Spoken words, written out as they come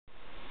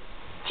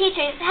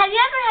Teachers, have you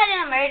ever had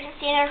an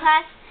emergency in your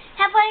class?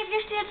 Have one of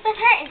your students been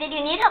hurt and did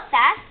you need help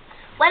fast?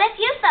 What if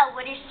you fell?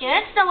 Would your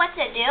students know what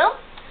to do?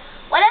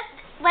 What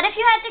if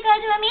you had to go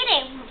to a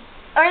meeting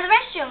or the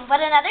restroom? Would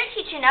another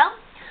teacher know?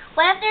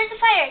 What if there's a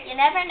fire? You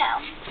never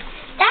know.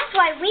 That's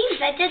why we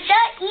invented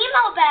the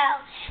Emo Bell.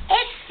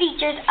 It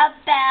features a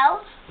bell,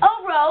 a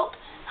rope,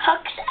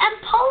 hooks, and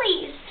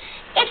pulleys.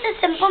 It's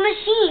a simple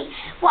machine.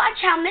 Watch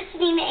how Miss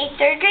Nina, a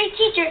third-grade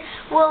teacher,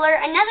 will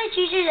alert another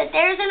teacher that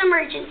there is an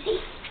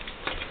emergency.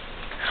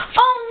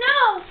 Oh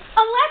no!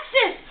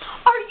 Alexis!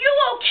 Are you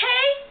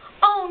okay?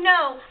 Oh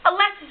no!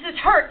 Alexis is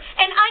hurt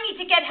and I need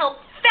to get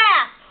help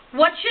fast.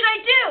 What should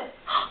I do?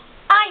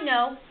 I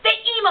know! The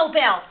Emo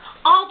Bell!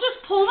 I'll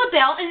just pull the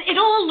bell and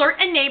it'll alert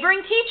a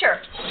neighboring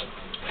teacher.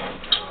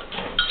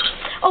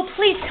 Oh,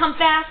 please come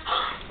fast.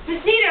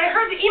 Miss Nina, I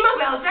heard the Emo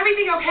Bell. Is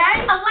everything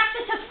okay?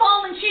 Alexis has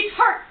fallen. She's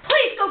hurt.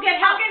 Please go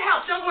get help. I'll get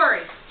help. Don't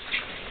worry.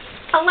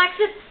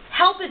 Alexis,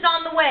 help is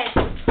on the way.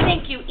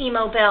 Thank you,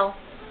 Emo Bell.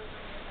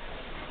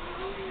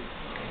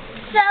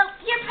 So,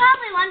 you're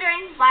probably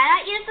wondering, why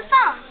not use the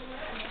phone?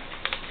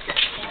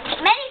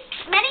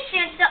 Many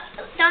students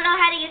don't know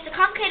how to use the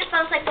complicated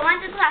phones like the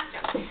ones in the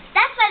classroom.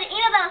 That's why the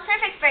Emo Bell is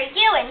perfect for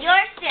you and your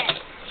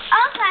students.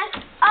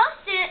 All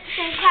students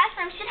in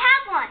classrooms should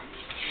have one.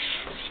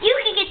 You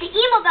can get the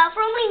Emo Bell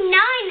for only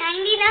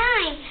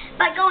 $9.99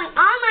 by going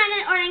online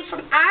and ordering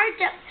from our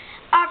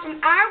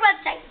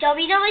website,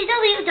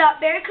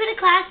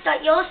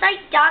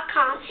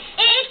 www.barracudaclass.yolosite.com.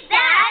 It's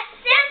that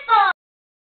simple!